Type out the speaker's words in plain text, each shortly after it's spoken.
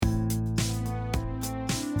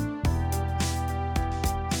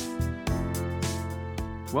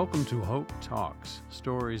Welcome to Hope Talks,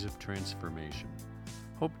 Stories of Transformation.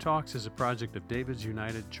 Hope Talks is a project of David's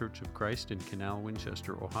United Church of Christ in Canal,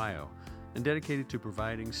 Winchester, Ohio, and dedicated to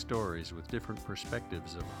providing stories with different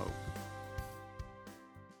perspectives of hope.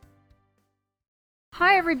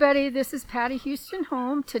 Hi everybody, this is Patty Houston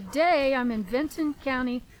Holm. Today I'm in Vinton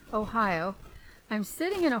County, Ohio. I'm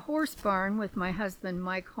sitting in a horse barn with my husband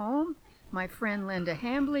Mike Holm, my friend Linda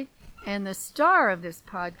Hambley, and the star of this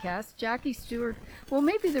podcast, Jackie Stewart. Well,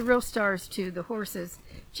 maybe the real stars too, the horses.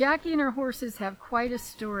 Jackie and her horses have quite a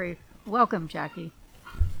story. Welcome, Jackie.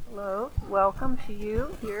 Hello, welcome to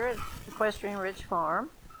you here at Equestrian Ridge Farm.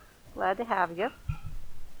 Glad to have you.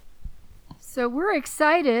 So we're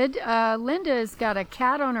excited. Linda's got a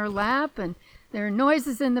cat on her lap and there are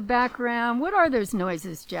noises in the background. What are those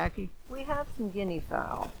noises, Jackie? We have some guinea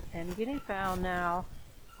fowl, and guinea fowl now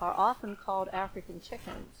are often called African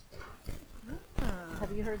chickens.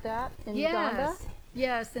 Have you heard that in Uganda?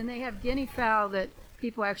 Yes, and they have guinea fowl that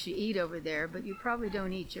people actually eat over there, but you probably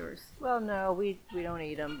don't eat yours. Well, no, we don't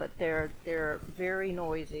eat them, but they're very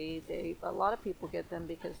noisy. A lot of people get them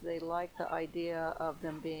because they like the idea of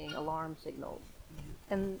them being alarm signals,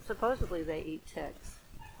 and supposedly they eat ticks,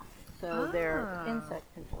 so they're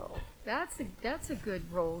insect control. That's a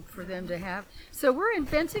good role for them to have. So we're in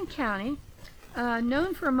Vinton County,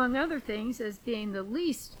 known for, among other things, as being the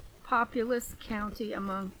least populous county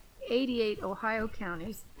among 88 Ohio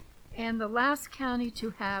counties, and the last county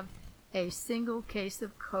to have a single case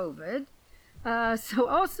of COVID. So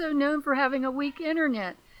also known for having a weak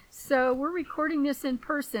internet. So we're recording this in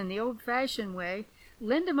person, the old-fashioned way.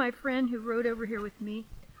 Linda, my friend who rode over here with me,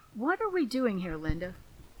 what are we doing here, Linda?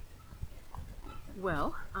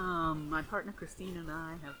 Well, my partner Christine and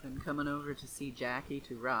I have been coming over to see Jackie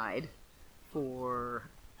to ride for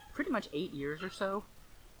pretty much 8 years or so.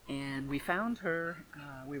 And we found her,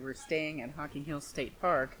 we were staying at Hocking Hills State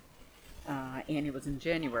Park, and it was in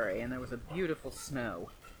January, and there was a beautiful snow,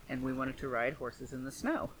 and we wanted to ride horses in the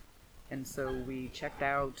snow. And so we checked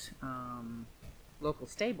out local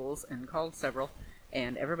stables and called several,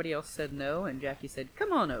 and everybody else said no, and Jackie said,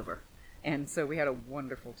 come on over. And so we had a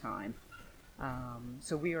wonderful time.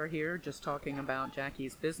 So we are here just talking about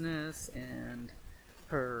Jackie's business and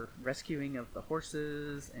her rescuing of the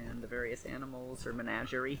horses and the various animals, her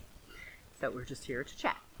menagerie. So we're just here to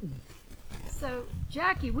chat. So,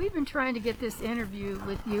 Jackie, we've been trying to get this interview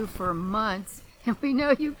with you for months, and we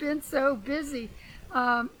know you've been so busy.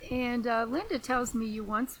 Linda tells me you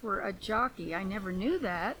once were a jockey. I never knew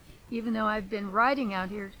that, even though I've been riding out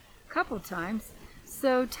here a couple times.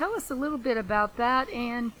 So tell us a little bit about that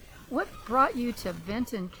and what brought you to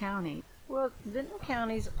Vinton County. Well, Vinton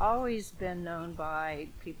County's always been known by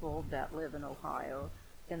people that live in Ohio,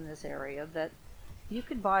 in this area, that you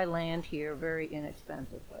could buy land here very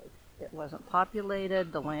inexpensively. It wasn't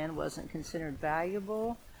populated, the land wasn't considered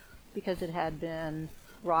valuable because it had been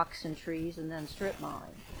rocks and trees and then strip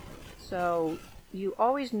mined. So you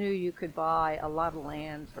always knew you could buy a lot of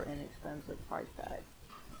land for inexpensive price tag.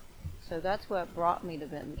 So that's what brought me to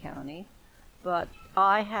Vinton County. But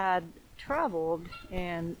I had traveled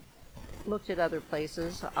and looked at other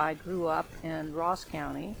places. I grew up in Ross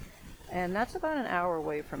County, and that's about an hour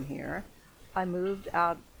away from here. I moved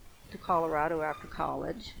out to Colorado after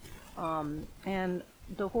college, and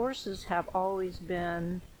the horses have always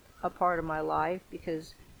been a part of my life,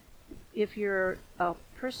 because if you're a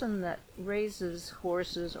person that raises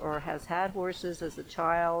horses or has had horses as a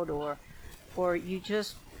child, or you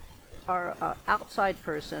just are an outside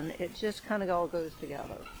person, it just kind of all goes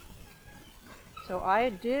together. So I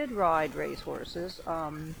did ride race horses.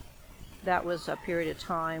 That was a period of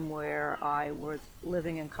time where I was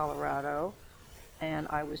living in Colorado and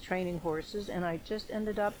I was training horses, and I just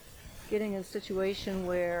ended up getting in a situation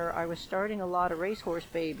where I was starting a lot of racehorse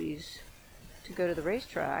babies to go to the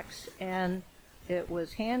racetracks, and it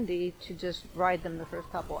was handy to just ride them the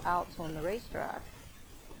first couple outs on the racetrack,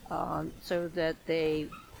 so that they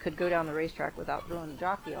could go down the racetrack without throwing the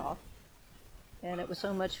jockey off. And it was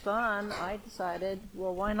so much fun, I decided,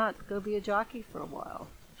 well, why not go be a jockey for a while?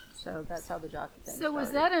 So that's how the jockey thing started. So was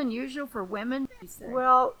that unusual for women?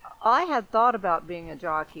 Well, I had thought about being a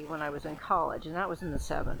jockey when I was in college, and that was in the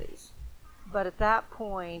 70s. But at that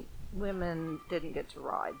point, women didn't get to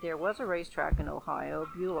ride. There was a racetrack in Ohio,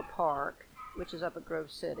 Beulah Park, which is up at Grove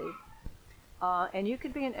City. And you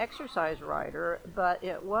could be an exercise rider, but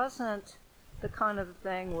it wasn't the kind of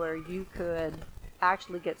thing where you could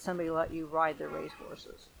actually get somebody to let you ride their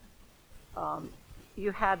racehorses.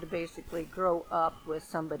 You had to basically grow up with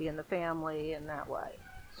somebody in the family in that way.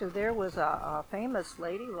 So there was a famous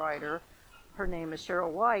lady rider. Her name is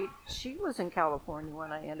Cheryl White. She was in California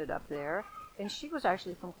when I ended up there, and she was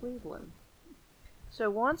actually from Cleveland. So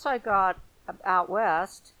once I got out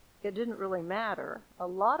west, it didn't really matter. A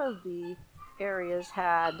lot of the areas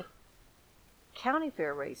had county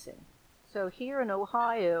fair racing. So here in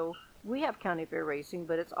Ohio, we have county fair racing,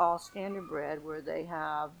 but it's all standardbred where they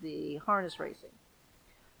have the harness racing.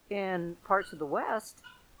 In parts of the west,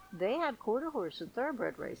 they had quarter horse and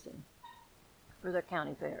thoroughbred racing for their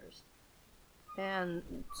county fairs. And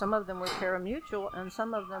some of them were pari-mutuel and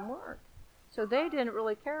some of them weren't. So they didn't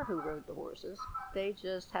really care who rode the horses. They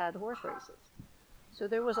just had horse races. So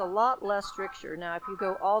there was a lot less stricture. Now, if you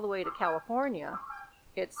go all the way to California,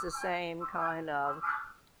 it's the same kind of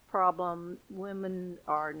problem. Women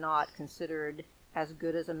are not considered as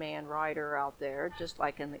good as a man rider out there, just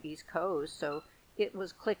like in the East Coast. So it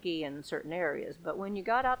was cliquey in certain areas. But when you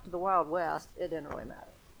got out to the Wild West, it didn't really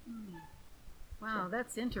matter. Wow,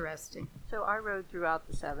 that's interesting. So I rode throughout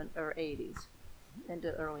the 80s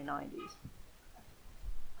into early 90s.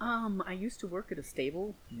 I used to work at a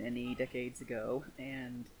stable many decades ago,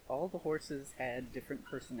 and all the horses had different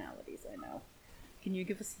personalities, I know. Can you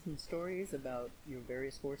give us some stories about your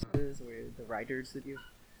various horses or the riders that you've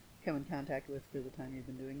come in contact with for the time you've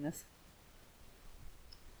been doing this?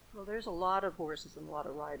 Well, there's a lot of horses and a lot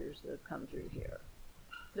of riders that have come through here.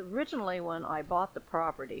 Originally, when I bought the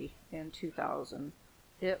property in 2000,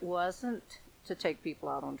 it wasn't to take people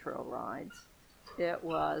out on trail rides. It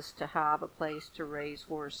was to have a place to raise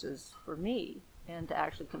horses for me and to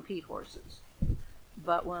actually compete horses.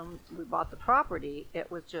 But when we bought the property,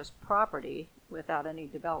 it was just property without any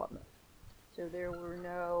development. So there were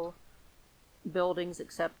no buildings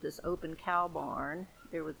except this open cow barn.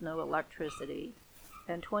 There was no electricity.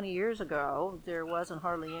 And 20 years ago, there wasn't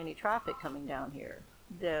hardly any traffic coming down here.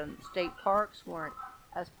 The state parks weren't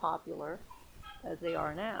as popular as they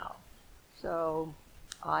are now. So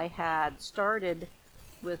I had started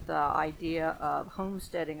with the idea of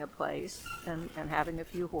homesteading a place and having a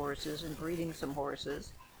few horses and breeding some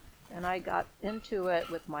horses. And I got into it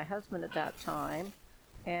with my husband at that time,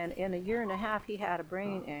 and in a year and a half he had a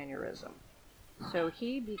brain aneurysm. So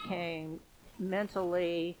he became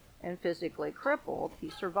mentally and physically crippled.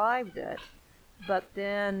 He survived it, but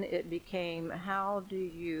then it became, how do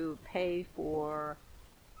you pay for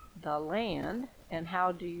the land and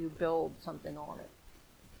how do you build something on it?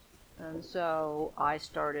 And so I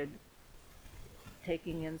started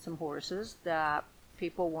taking in some horses that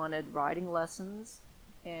people wanted riding lessons,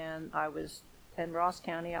 and I was in Ross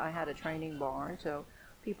County. I had a training barn, so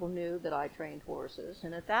people knew that I trained horses.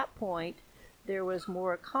 And at that point, there was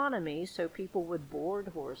more economy, so people would board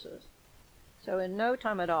horses. So in no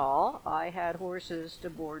time at all, I had horses to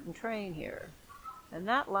board and train here. And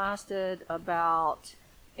that lasted about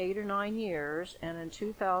 8 or 9 years, and in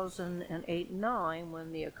 2008 and 9,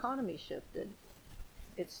 when the economy shifted,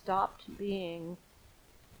 it stopped being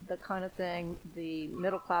the kind of thing the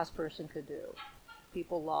middle-class person could do.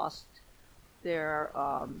 People lost their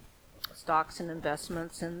stocks and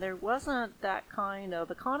investments, and there wasn't that kind of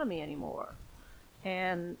economy anymore.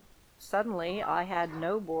 And suddenly, I had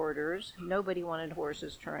no boarders, nobody wanted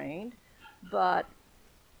horses trained, but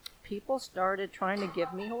people started trying to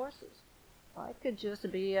give me horses. I could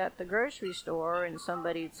just be at the grocery store and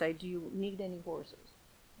somebody'd say, do you need any horses?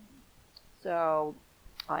 So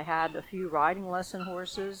I had a few riding lesson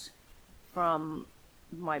horses from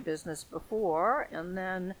my business before, and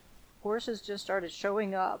then horses just started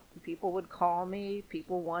showing up. People would call me,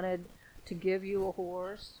 people wanted to give you a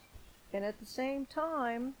horse, and at the same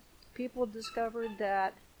time, people discovered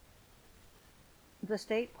that the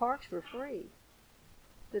state parks were free,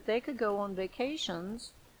 that they could go on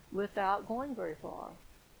vacations without going very far.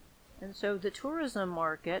 And so the tourism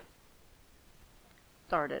market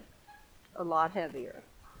started a lot heavier.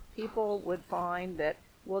 People would find that,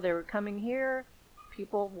 well, they were coming here,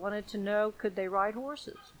 people wanted to know, could they ride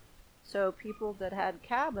horses? So people that had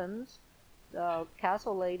cabins, the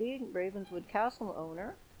castle lady, Ravenswood Castle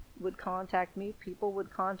owner, would contact me, people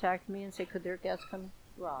would contact me and say, could their guests come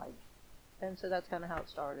ride? And so that's kind of how it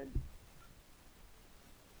started.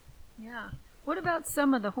 Yeah. What about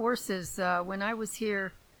some of the horses? When I was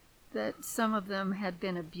here, that some of them had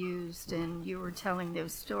been abused, and you were telling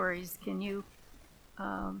those stories. Can you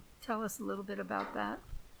tell us a little bit about that?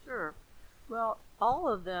 Sure. Well, all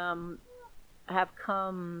of them have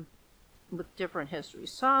come with different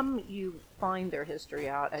histories. Some you find their history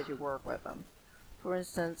out as you work with them. For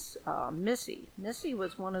instance, Missy. Missy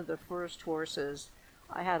was one of the first horses.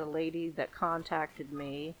 I had a lady that contacted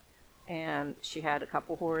me, and she had a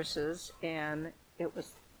couple horses, and it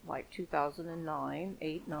was like 2009,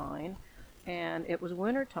 8, 9, and it was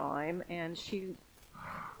winter time, and she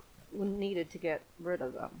needed to get rid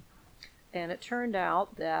of them. And it turned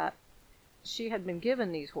out that she had been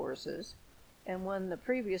given these horses, and when the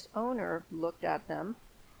previous owner looked at them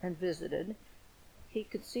and visited, he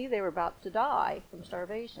could see they were about to die from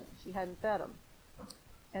starvation. She hadn't fed them.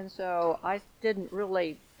 And so I didn't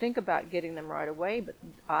really think about getting them right away, but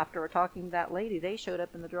after talking to that lady, they showed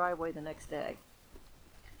up in the driveway the next day.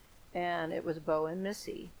 And it was Bo and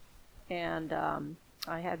Missy. And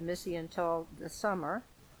I had Missy until the summer,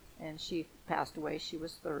 and she passed away. She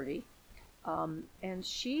was 30. And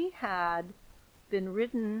she had been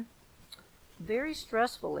ridden very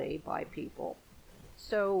stressfully by people.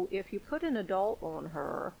 So if you put an adult on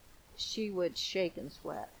her, she would shake and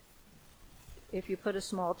sweat. If you put a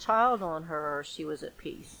small child on her, she was at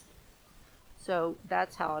peace. So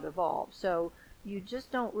that's how it evolved. So you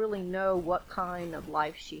just don't really know what kind of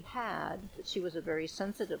life she had, but she was a very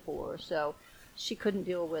sensitive horse, so she couldn't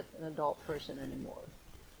deal with an adult person anymore.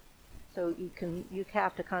 So you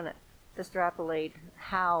have to kind of extrapolate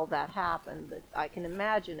how that happened, but I can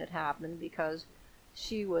imagine it happened because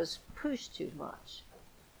she was pushed too much.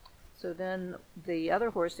 So then the other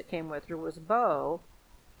horse that came with her was Bo,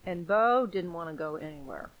 and Bo didn't want to go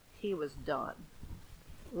anywhere. He was done.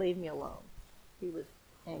 Leave me alone. He was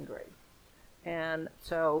angry. And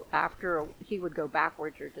so after he would go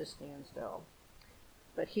backwards or just stand still.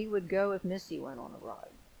 But he would go if Missy went on a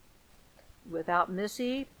ride. Without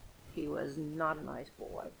Missy, he was not a nice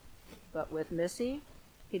boy. But with Missy,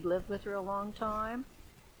 he'd lived with her a long time.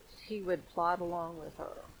 He would plod along with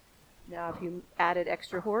her. Now, if you added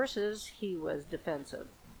extra horses, he was defensive.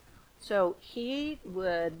 So he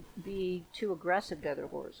would be too aggressive to other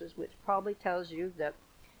horses, which probably tells you that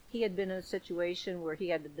he had been in a situation where he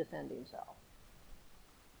had to defend himself.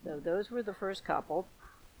 So those were the first couple.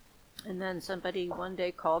 And then somebody one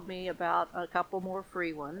day called me about a couple more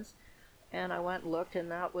free ones, and I went and looked, and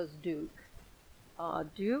that was Duke.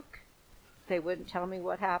 Duke, they wouldn't tell me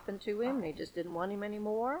what happened to him. They just didn't want him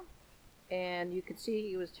anymore. And you could see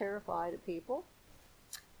he was terrified of people.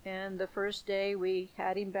 And the first day we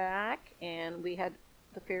had him back, and we had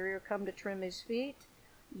the farrier come to trim his feet,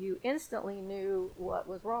 you instantly knew what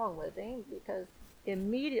was wrong with him, because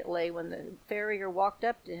immediately when the farrier walked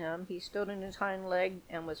up to him, he stood on his hind leg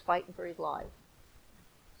and was fighting for his life.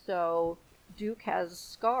 So Duke has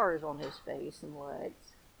scars on his face and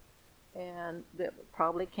legs, and that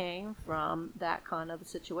probably came from that kind of a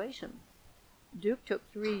situation. Duke took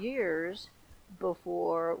 3 years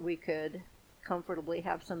before we could comfortably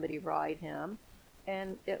have somebody ride him,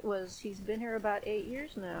 and he's been here about 8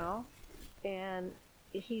 years now, and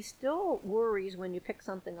he still worries when you pick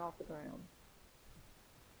something off the ground.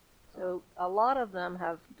 So a lot of them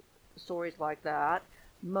have stories like that.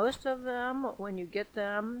 Most of them, when you get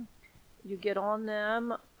on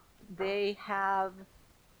them, they have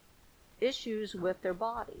issues with their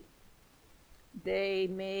body. They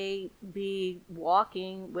may be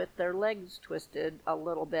walking with their legs twisted a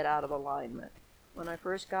little bit out of alignment. When I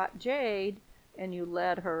first got Jade, and you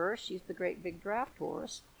led her, she's the great big draft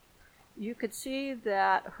horse, you could see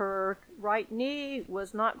that her right knee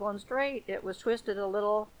was not going straight. It was twisted a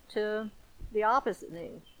little to the opposite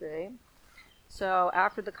knee, see? So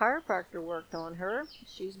after the chiropractor worked on her,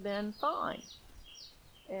 she's been fine.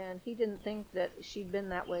 And he didn't think that she'd been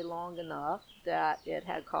that way long enough that it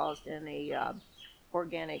had caused any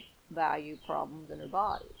organic value problems in her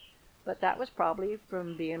body. But that was probably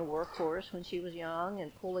from being a workhorse when she was young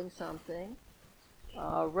and pulling something.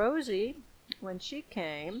 Rosie, when she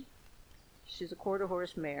came, she's a quarter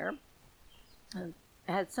horse mare, and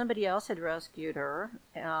somebody else had rescued her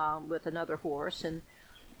with another horse, and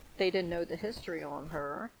they didn't know the history on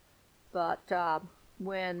her. But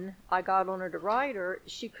when I got on her to ride her,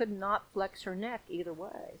 she could not flex her neck either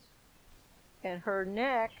way. And her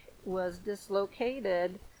neck was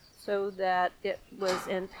dislocated so that it was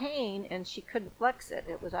in pain and she couldn't flex it.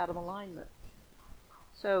 It was out of alignment.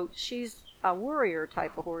 So she's a worrier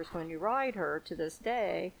type of horse when you ride her to this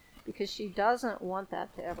day, because she doesn't want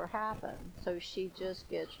that to ever happen. So she just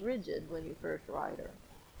gets rigid when you first ride her.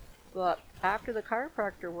 But after the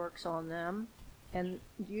chiropractor works on them, and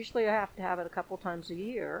usually I have to have it a couple times a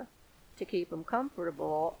year to keep them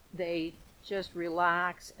comfortable, they just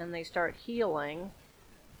relax and they start healing.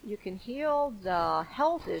 You can heal the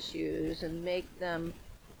health issues and make them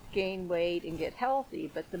gain weight and get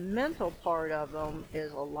healthy, but the mental part of them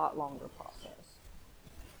is a lot longer process.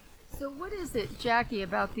 So what is it, Jackie,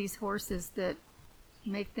 about these horses that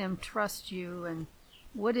make them trust you, and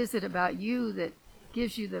what is it about you that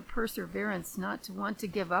gives you the perseverance not to want to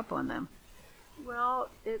give up on them? Well,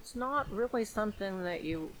 it's not really something that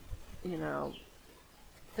you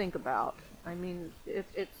think about. I mean, if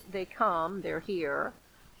they come, they're here,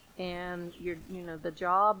 And the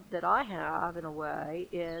job that I have, in a way,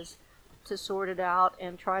 is to sort it out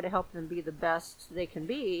and try to help them be the best they can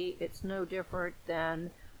be. It's no different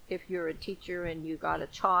than if you're a teacher and you got a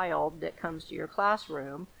child that comes to your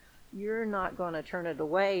classroom. You're not going to turn it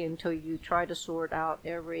away until you try to sort out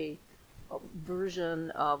every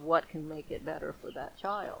version of what can make it better for that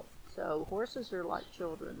child. So horses are like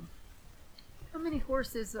children. How many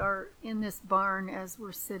horses are in this barn as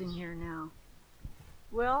we're sitting here now?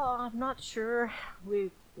 Well, I'm not sure.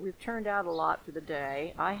 We've turned out a lot for the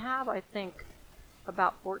day. I have, I think,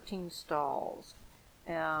 about 14 stalls.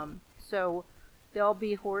 So there'll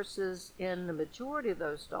be horses in the majority of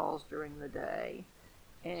those stalls during the day,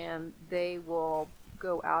 and they will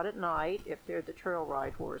go out at night if they're the trail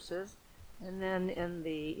ride horses. And then in the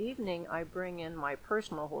evening, I bring in my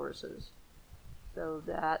personal horses so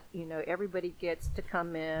that, everybody gets to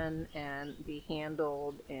come in and be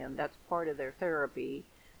handled, and that's part of their therapy,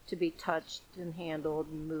 to be touched and handled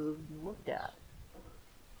and moved and looked at.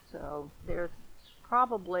 So there's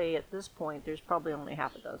probably, at this point, there's probably only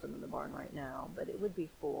half a dozen in the barn right now, but it would be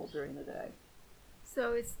full during the day.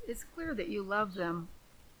 So it's clear that you love them.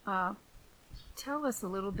 Tell us a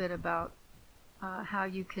little bit about how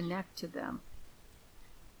you connect to them.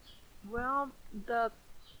 Well,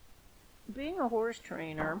 being a horse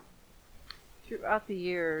trainer, throughout the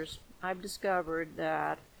years, I've discovered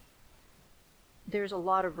that there's a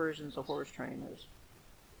lot of versions of horse trainers.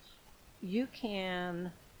 You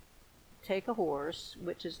can take a horse,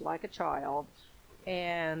 which is like a child,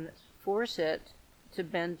 and force it to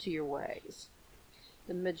bend to your ways.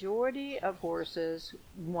 The majority of horses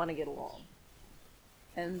want to get along.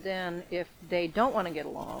 And then if they don't want to get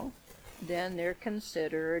along, then they're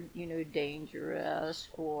considered, dangerous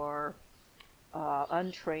or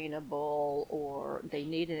untrainable, or they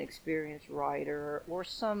need an experienced rider or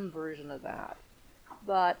some version of that.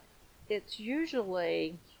 But it's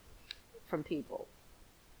usually from people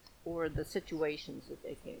or the situations that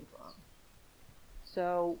they came from.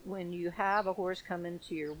 So when you have a horse come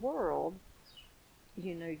into your world,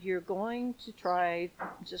 you're going to try,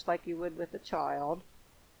 just like you would with a child,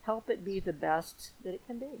 help it be the best that it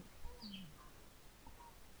can be.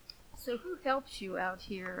 So who helps you out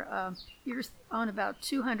here? You're on about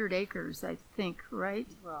 200 acres, I think, right?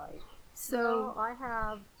 Right. So I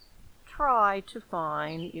have tried to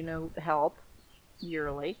find, help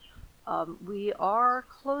yearly. We are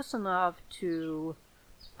close enough to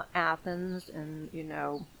Athens and,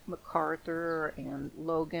 MacArthur and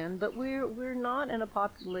Logan, but we're not in a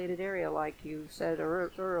populated area, like you said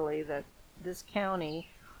early, that this county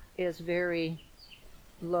is very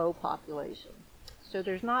low population. So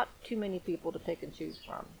there's not too many people to pick and choose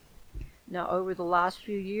from. Now, over the last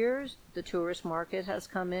few years, the tourist market has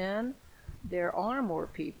come in. There are more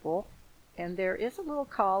people, and there is a little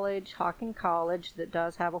college, Hocking College, that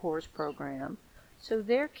does have a horse program. So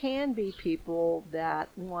there can be people that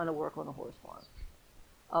want to work on a horse farm.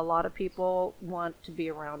 A lot of people want to be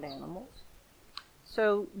around animals.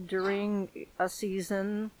 So during a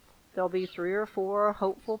season, there'll be 3 or 4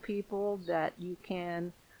 hopeful people that you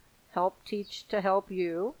can help teach to help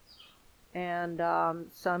you. And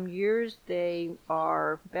some years they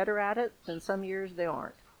are better at it, and some years they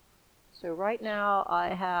aren't. So right now I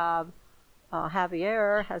have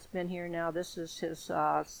Javier has been here now. This is his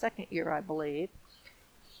second year, I believe.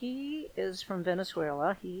 He is from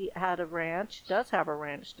Venezuela. He had a ranch, does have a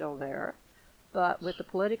ranch still there, but with the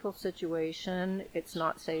political situation, it's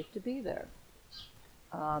not safe to be there.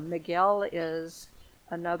 Miguel is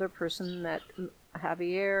another person that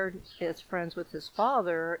Javier is friends with his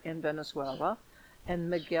father in Venezuela, and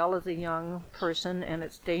Miguel is a young person, and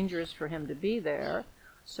it's dangerous for him to be there.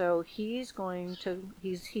 So he's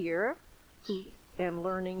here and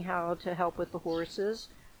learning how to help with the horses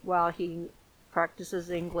while he practices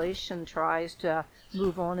English and tries to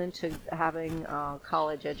move on into having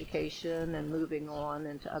college education and moving on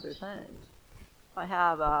into other things. I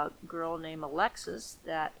have a girl named Alexis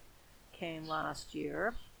that came last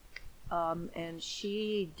year, and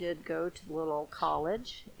she did go to the little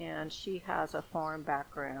college, and she has a farm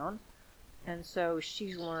background, and so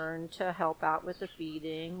she's learned to help out with the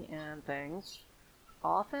feeding and things.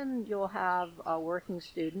 Often you'll have working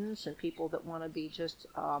students and people that want to be just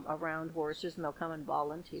around horses, and they'll come and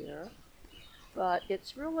volunteer. But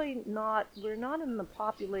it's really not, we're not in the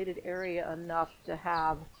populated area enough to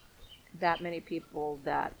have that many people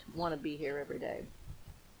that want to be here every day.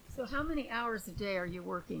 So how many hours a day are you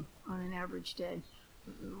working on an average day?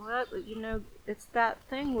 Well, it's that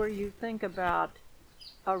thing where you think about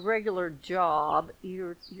a regular job.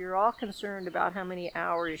 You're all concerned about how many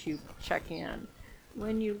hours you check in.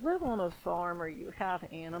 when you live on a farm or you have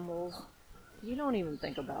animals, you don't even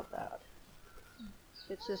think about that.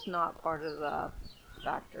 It's just not part of the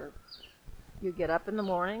factor. You get up in the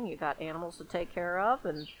morning, you got animals to take care of,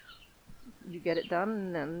 and you get it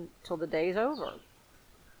done until the day's over.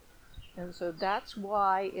 And so that's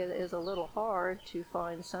why it is a little hard to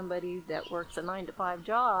find somebody that works a 9-to-5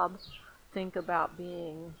 job think about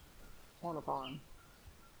being on a farm.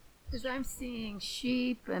 Because I'm seeing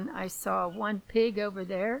sheep, and I saw one pig over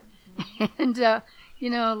there, and a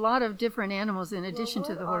lot of different animals in addition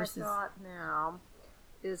to the horses. What I've got now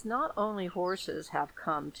is not only horses have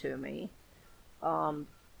come to me to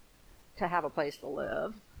have a place to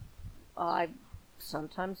live. I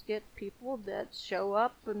sometimes get people that show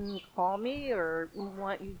up and call me or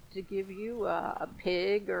want you to give you a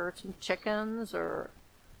pig or some chickens or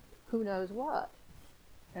who knows what.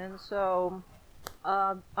 And so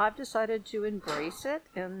I've decided to embrace it,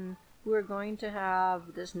 and we're going to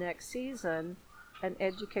have this next season an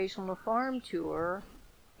educational farm tour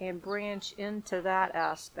and branch into that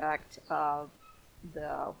aspect of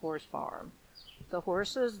the horse farm. The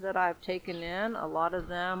horses that I've taken in, a lot of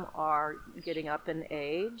them are getting up in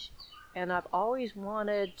age, and I've always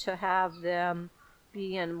wanted to have them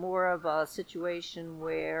be in more of a situation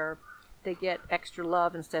where they get extra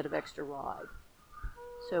love instead of extra ride.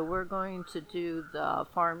 So we're going to do the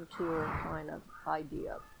farm tour kind of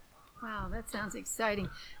idea. Wow, that sounds exciting.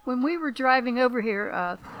 When we were driving over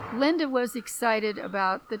here, Linda was excited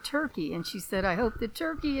about the turkey, and she said, I hope the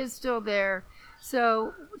turkey is still there.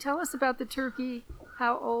 So tell us about the turkey,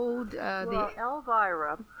 how old?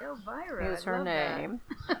 Elvira is her name.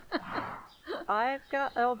 I've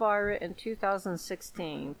got Elvira in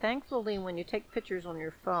 2016. Thankfully, when you take pictures on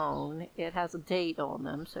your phone, it has a date on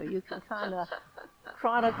them, so you can kind of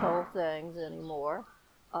chronicle things anymore.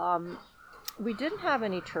 We didn't have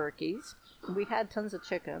any turkeys. We had tons of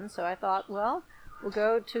chickens, so I thought, well, we'll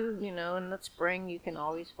go to, in the spring, you can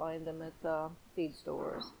always find them at the feed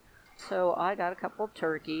stores. So I got a couple of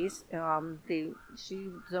turkeys. She's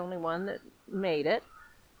the only one that made it.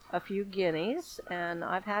 A few guineas, and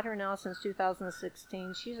I've had her now since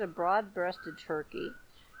 2016. She's a broad-breasted turkey,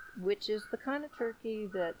 which is the kind of turkey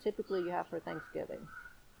that typically you have for Thanksgiving.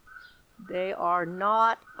 They are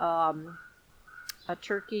not a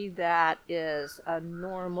turkey that is a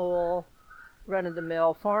normal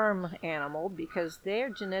run-of-the-mill farm animal because they're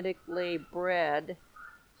genetically bred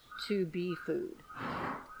to be food.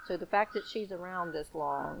 So the fact that she's around this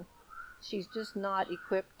long, she's just not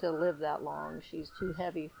equipped to live that long. She's too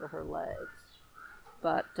heavy for her legs.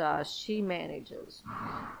 But she manages.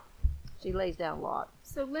 She lays down a lot.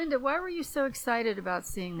 So Linda, why were you so excited about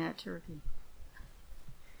seeing that turkey?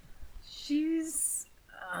 She's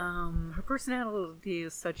her personality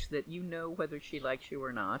is such that you know whether she likes you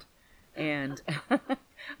or not, and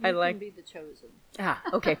I can be the chosen.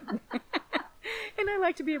 Okay. And I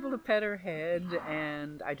like to be able to pet her head,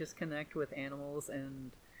 and I just connect with animals,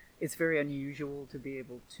 and it's very unusual to be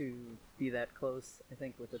able to be that close. I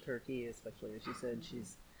think with the turkey, especially as you said,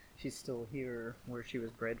 she's still here where she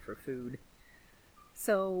was bred for food.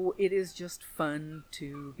 So it is just fun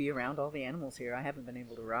to be around all the animals here. I haven't been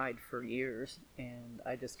able to ride for years, and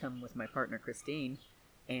I just come with my partner Christine,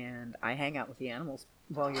 and I hang out with the animals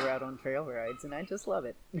while you're out on trail rides, and I just love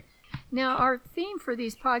it. Now, our theme for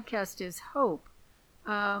these podcasts is hope.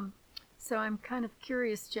 So I'm kind of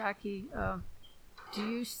curious, Jackie, do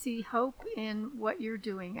you see hope in what you're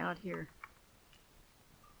doing out here?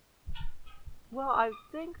 Well, I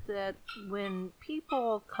think that when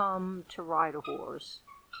people come to ride a horse,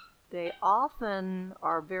 they often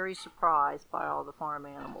are very surprised by all the farm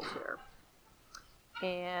animals here.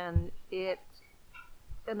 And it,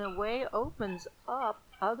 in a way, opens up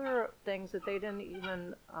other things that they didn't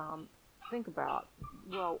even think about.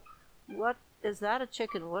 Well, what is that a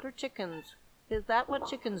chicken? What are chickens? Is that what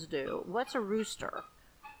chickens do? What's a rooster?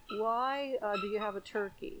 Why do you have a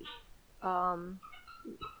turkey? And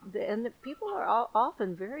the people are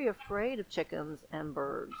often very afraid of chickens and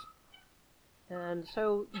birds. And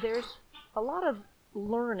so there's a lot of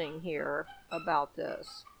learning here about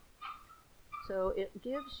this. So it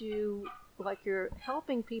gives you, like you're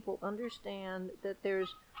helping people understand that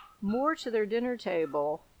there's more to their dinner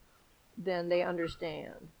table than they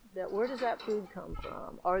understand. That where does that food come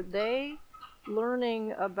from? Are they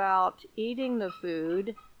learning about eating the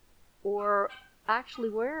food, or actually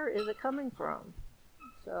where is it coming from?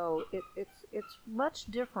 So it's much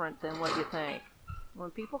different than what you think.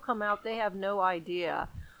 When people come out, they have no idea.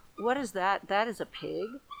 What is that? That is a pig.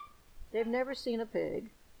 They've never seen a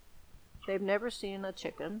pig. They've never seen a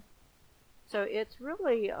chicken. So it's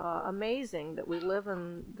really amazing that we live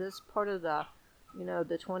in this part of the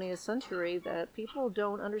the 20th century, that people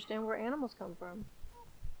don't understand where animals come from.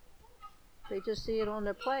 They just see it on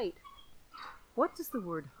their plate. What does the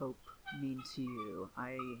word hope mean to you?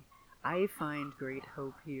 I find great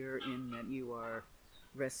hope here in that you are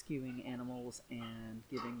rescuing animals and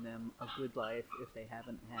giving them a good life if they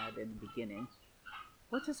haven't had in the beginning.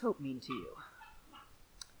 What does hope mean to you?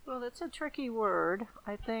 Well, it's a tricky word.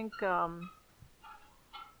 I think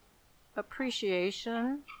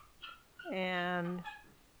appreciation and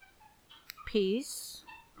peace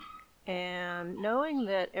and knowing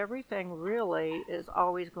that everything really is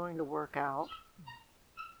always going to work out.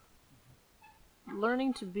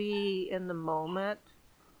 Learning to be in the moment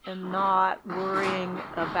and not worrying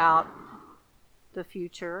about the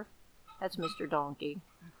future. That's Mr. Donkey.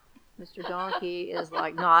 Mr. Donkey is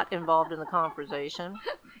like not involved in the conversation.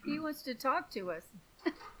 He wants to talk to us.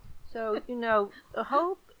 So,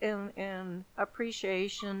 hope and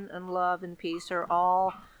appreciation and love and peace are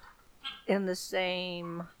all in the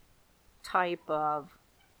same type of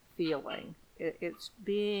feeling. It's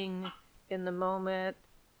being in the moment,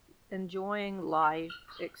 enjoying life,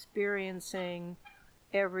 experiencing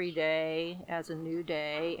every day as a new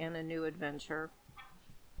day and a new adventure.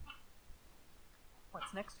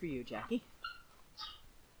 What's next for you, Jackie?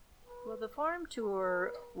 Well, the farm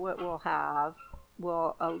tour, what we'll have,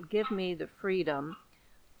 will give me the freedom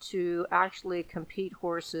to actually compete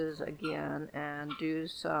horses again and do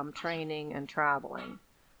some training and traveling.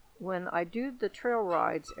 When I do the trail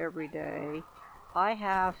rides every day, I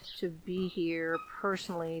have to be here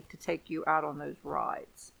personally to take you out on those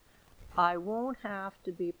rides. I won't have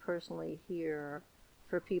to be personally here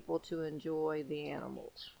for people to enjoy the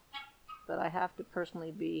animals, but I have to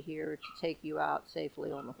personally be here to take you out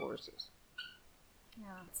safely on the horses.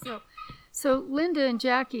 Yeah. So Linda and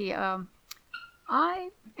Jackie, I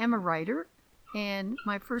am a writer, and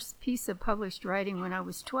my first piece of published writing when I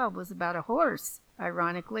was 12 was about a horse,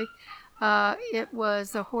 ironically. It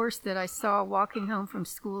was a horse that I saw walking home from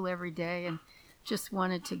school every day and just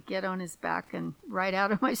wanted to get on his back and ride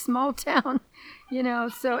out of my small town,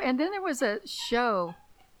 So, and then there was a show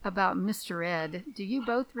about Mr. Ed. Do you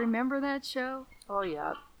both remember that show? Oh,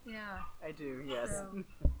 yeah. Yeah. I do, yes. So,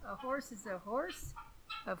 a horse is a horse,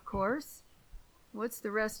 of course. What's the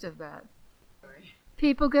rest of that? Sorry.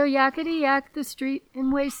 People go yakety-yak the street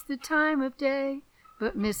and waste the time of day,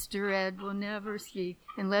 but Mr. Ed will never speak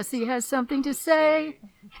unless he has something to say.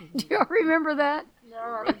 Do y'all remember that? No,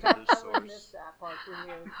 I missed that part from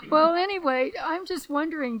you. Well, anyway, I'm just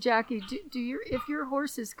wondering, Jackie, if your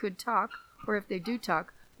horses could talk, or if they do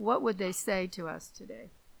talk, what would they say to us today?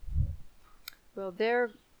 Well, they're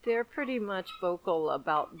pretty much vocal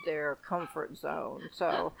about their comfort zone.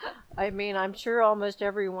 So, I'm sure almost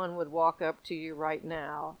everyone would walk up to you right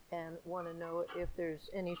now and want to know if there's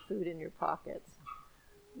any food in your pockets.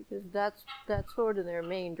 Because that's sort of their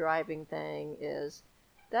main driving thing is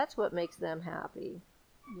that's what makes them happy.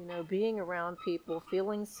 Being around people,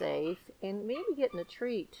 feeling safe, and maybe getting a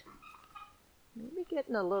treat. Maybe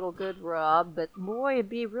getting a little good rub, but boy, it'd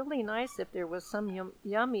be really nice if there was some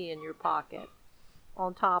yummy in your pocket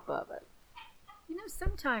on top of it.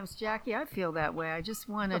 Sometimes, Jackie, I feel that way. I just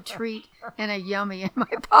want a treat and a yummy in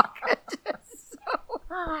my pocket. It's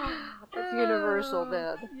universal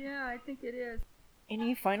then. Yeah, I think it is.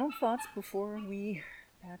 Any final thoughts before we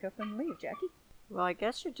pack up and leave, Jackie? Well, I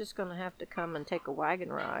guess you're just going to have to come and take a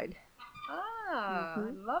wagon ride. I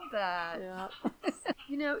love that.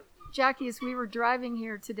 Yeah. Jackie, as we were driving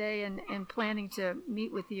here today and planning to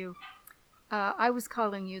meet with you, I was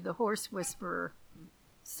calling you the Horse Whisperer.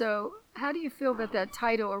 So how do you feel about that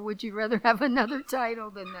title, or would you rather have another title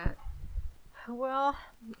than that? Well,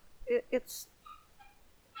 it's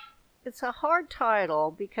a hard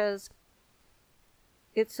title because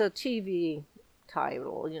it's a TV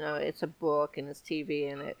title. It's a book and it's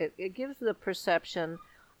TV, and it gives the perception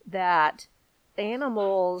that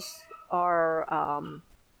animals are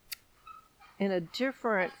in a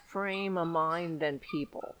different frame of mind than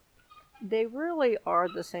people. They really are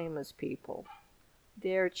the same as people.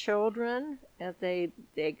 They're children, and they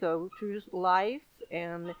go through life,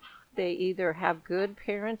 and they either have good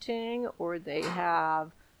parenting or they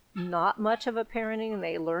have not much of a parenting, and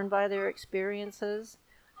they learn by their experiences.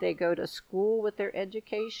 They go to school with their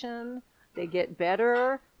education, they get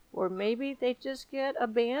better, or maybe they just get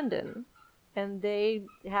abandoned and they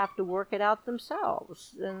have to work it out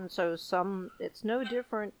themselves. And so it's no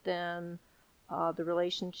different than the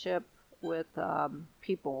relationship with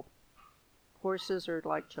people. Horses are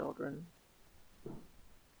like children.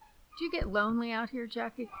 Do you get lonely out here,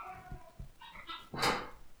 Jackie?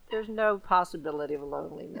 There's no possibility of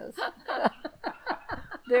loneliness.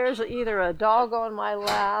 There's either a dog on my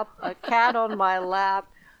lap, a cat on my lap,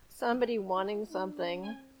 somebody wanting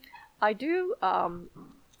something. I do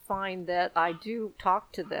find that I do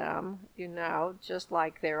talk to them, just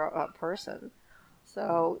like they're a person.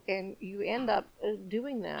 So, and you end up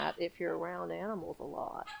doing that if you're around animals a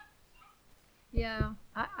lot. Yeah,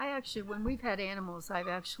 I actually, when we've had animals, I've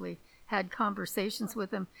actually had conversations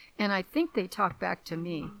with them, and I think they talk back to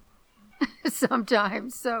me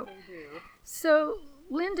sometimes. So, They do. So,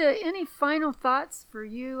 Linda, any final thoughts for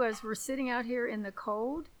you as we're sitting out here in the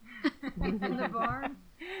cold in the barn?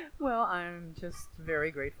 Well, I'm just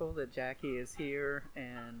very grateful that Jackie is here,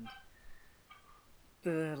 and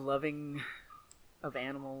the loving of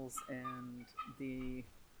animals and the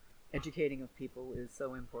educating of people is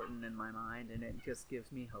so important in my mind, and it just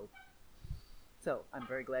gives me hope. So I'm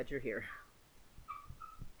very glad you're here.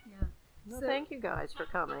 Yeah. Well, thank you guys for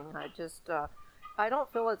coming. I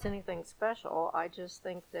don't feel it's anything special. I just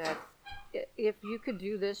think that if you could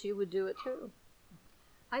do this, you would do it too.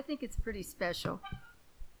 I think it's pretty special.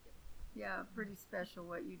 Yeah, pretty special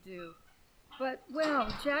what you do. But,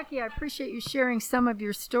 well, Jackie, I appreciate you sharing some of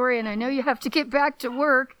your story, and I know you have to get back to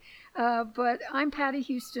work, but I'm Patty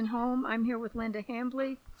Houston Holm. I'm here with Linda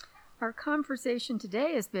Hambley. Our conversation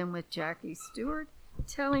today has been with Jackie Stewart,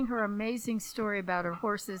 telling her amazing story about her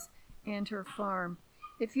horses and her farm.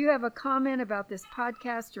 If you have a comment about this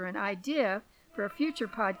podcast or an idea for a future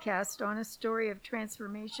podcast on a story of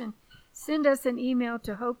transformation, send us an email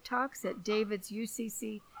to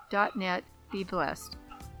hopetalks@davidsucc.net. Be blessed.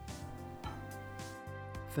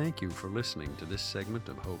 Thank you for listening to this segment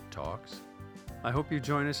of Hope Talks. I hope you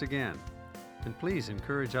join us again. And please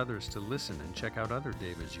encourage others to listen and check out other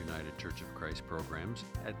David's United Church of Christ programs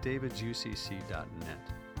at davidsucc.net.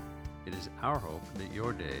 It is our hope that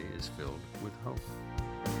your day is filled with hope.